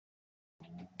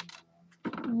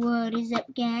What is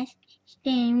up, guys?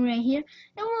 Stingray here,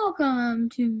 and welcome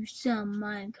to some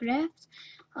Minecraft.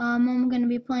 I'm gonna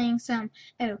be playing some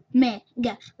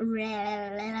Mega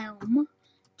Realm,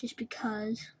 just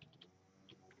because.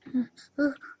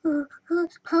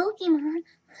 Pokemon.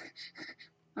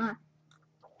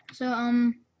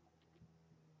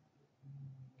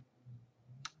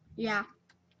 Yeah.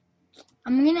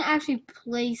 I'm gonna actually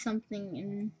play something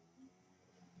in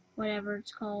whatever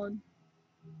it's called.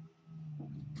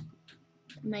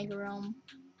 Mega Realm.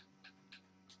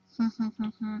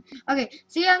 Okay,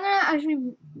 so yeah, I'm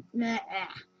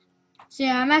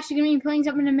actually gonna be playing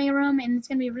something in Mega Realm, and it's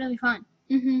gonna be really fun.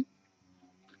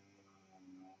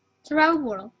 Survival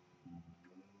Portal.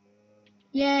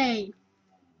 Yay!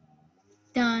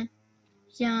 Dun,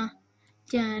 dun,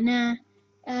 dun,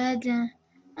 dun,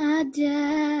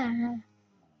 dun.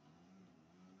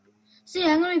 So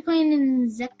yeah, I'm gonna be playing in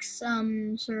Zek's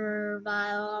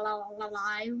survival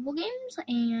games,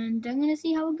 and I'm gonna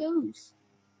see how it goes.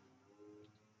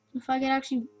 If I could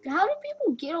actually, how do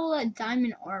people get all that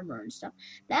diamond armor and stuff?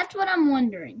 That's what I'm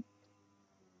wondering.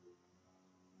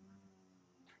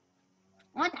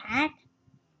 What the heck?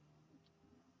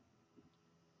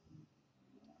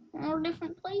 All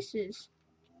different places.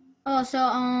 Oh, so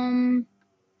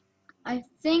I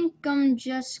think I'm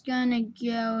just gonna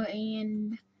go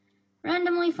and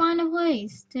randomly find a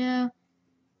place to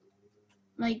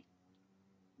like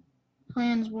play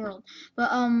in this world.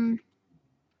 But I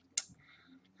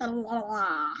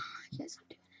guess I'm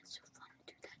doing it. It's so fun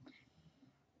to do that.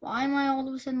 Why am I all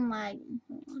of a sudden lagging?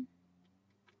 Hold on.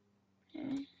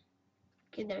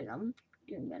 Okay, there we go. I'm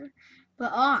doing better.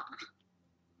 But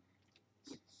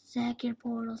second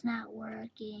portal's not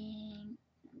working.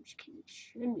 I'm just kidding. It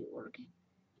should be working.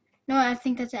 No, I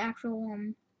think that's the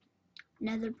actual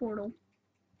nether portal.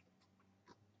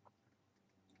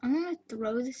 I'm gonna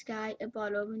throw this guy a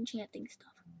bottle of enchanting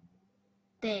stuff.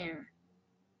 There.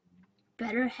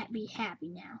 Better be happy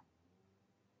now.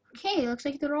 Okay, looks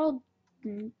like they're all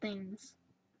things.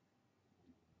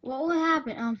 What will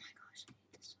happen? Oh my gosh, I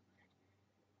hate this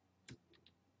so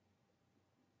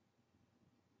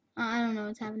bad. I don't know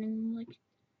what's happening. Like,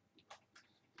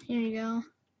 here you go.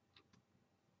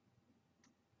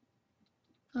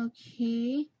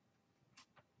 Okay.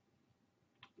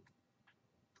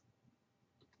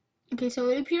 Okay, so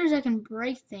it appears I can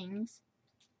break things.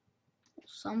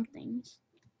 Some things.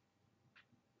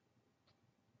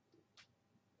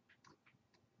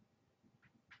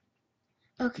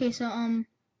 Okay, so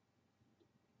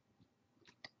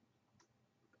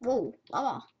whoa,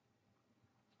 lava.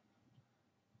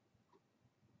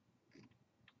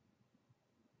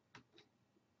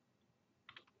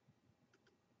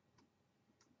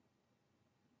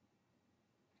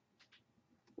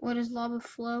 What is lava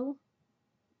flow?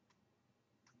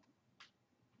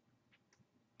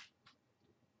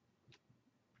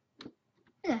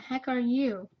 Who the heck are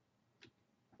you?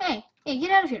 Hey,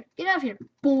 get out of here. Get out of here,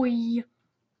 boy.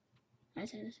 I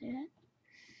said to say that.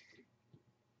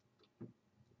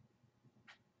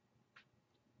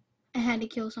 I had to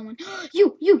kill someone.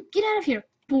 You, get out of here,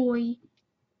 boy.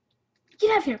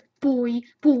 Get out of here, boy.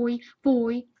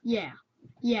 Yeah.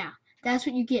 That's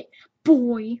what you get,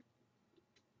 boy.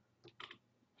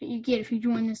 What you get if you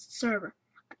join this server.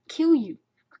 I kill you.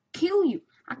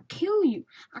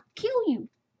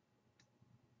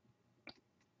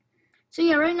 So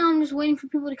yeah, right now I'm just waiting for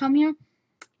people to come here.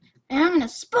 And I'm gonna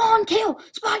spawn kill!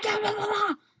 Blah, blah,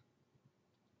 blah.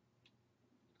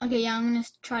 Okay, yeah, I'm gonna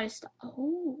try to stop.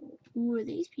 Oh, who are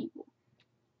these people?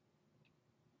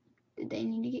 Did they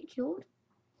need to get killed?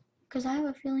 Because I have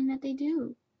a feeling that they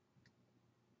do.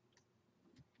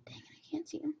 Dang it, I can't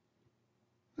see them.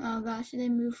 Oh gosh, did they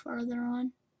move farther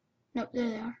on? Nope, there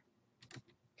they are.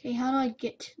 Okay, how do I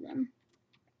get to them?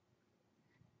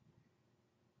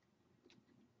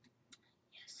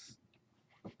 Yes.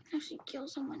 I can actually kill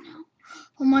someone now.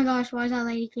 Oh my gosh, why does that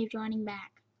lady keep joining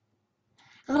back?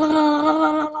 Dead.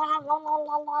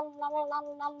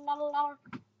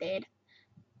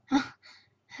 I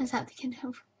just have to get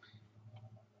over.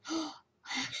 Oh,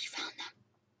 I actually found them.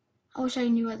 I wish I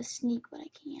knew how to sneak, but I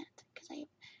can't. Because I...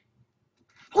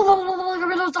 Oh, give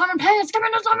me those diamond pants! Give me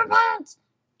those diamond pants!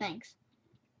 Thanks.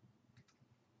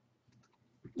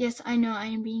 Yes, I know I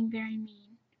am being very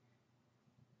mean.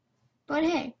 But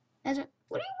hey, that's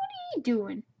what are you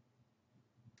doing?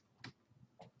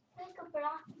 Make a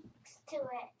block to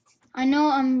it. I know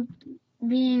I'm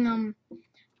being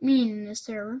mean in this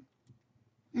server.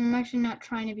 I'm actually not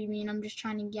trying to be mean. I'm just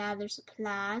trying to gather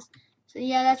supplies. So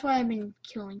yeah, that's why I've been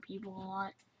killing people a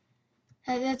lot.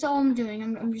 That's all I'm doing.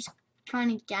 I'm just trying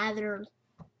to gather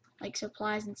like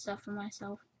supplies and stuff for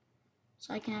myself.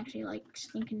 so I can actually like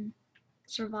stinking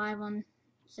survive on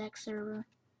Zach's server.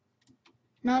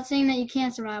 Not saying that you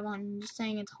can't survive on, I'm just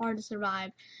saying it's hard to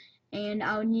survive, and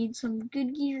I would need some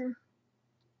good gear,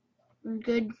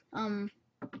 good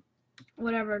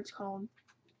whatever it's called,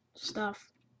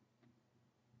 stuff.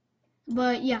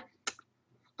 But yeah,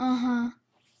 oh,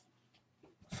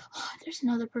 there's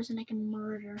another person I can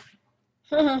murder. Is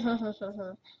he in that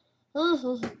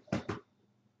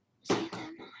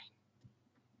mine?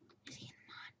 Is he in the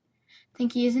mine? I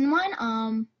think he is in the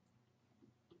mine.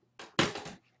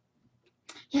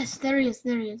 Yes, there he is. I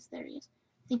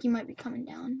think he might be coming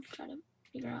down. Try to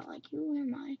figure out like, who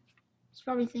am I? He's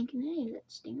probably thinking, hey, is that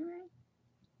Stingray?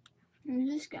 Who's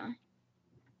this guy?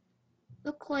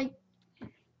 Looks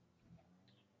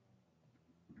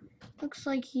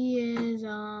like he is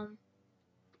oh,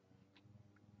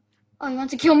 he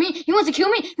wants to kill me.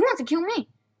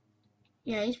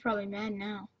 Yeah, he's probably mad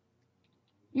now.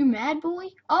 You mad, boy?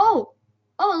 Oh,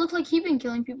 it looks like he's been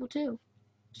killing people too.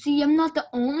 See, I'm not the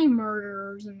only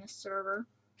murderers in this server.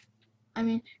 I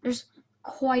mean, there's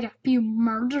quite a few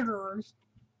murderers.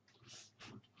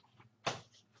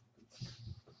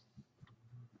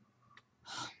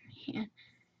 Oh, man.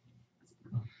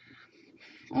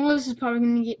 All this is probably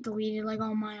going to get deleted, like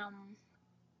all my,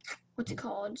 what's it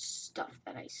called? Stuff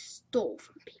that I stole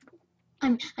from people.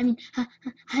 I mean,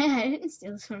 I didn't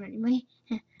steal this from anybody.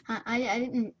 I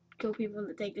didn't kill people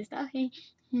to take this stuff. I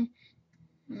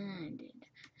did.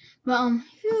 But,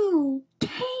 who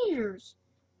cares?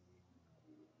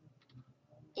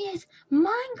 It's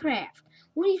Minecraft.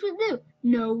 What are you supposed to do?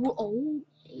 No, oh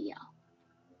yeah.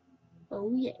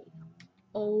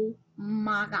 Oh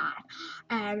my god.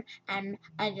 And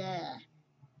a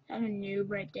noob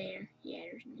right there. Yeah,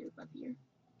 there's a noob up here.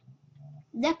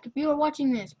 Zach, if you are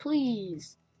watching this,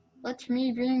 please let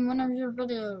me be in one of your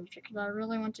videos because I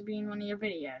really want to be in one of your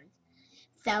videos.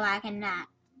 So I cannot.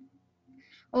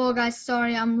 Oh guys,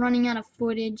 sorry, I'm running out of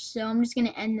footage, so I'm just gonna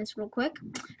end this real quick.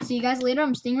 See you guys later.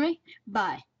 I'm Stingray.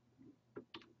 Bye.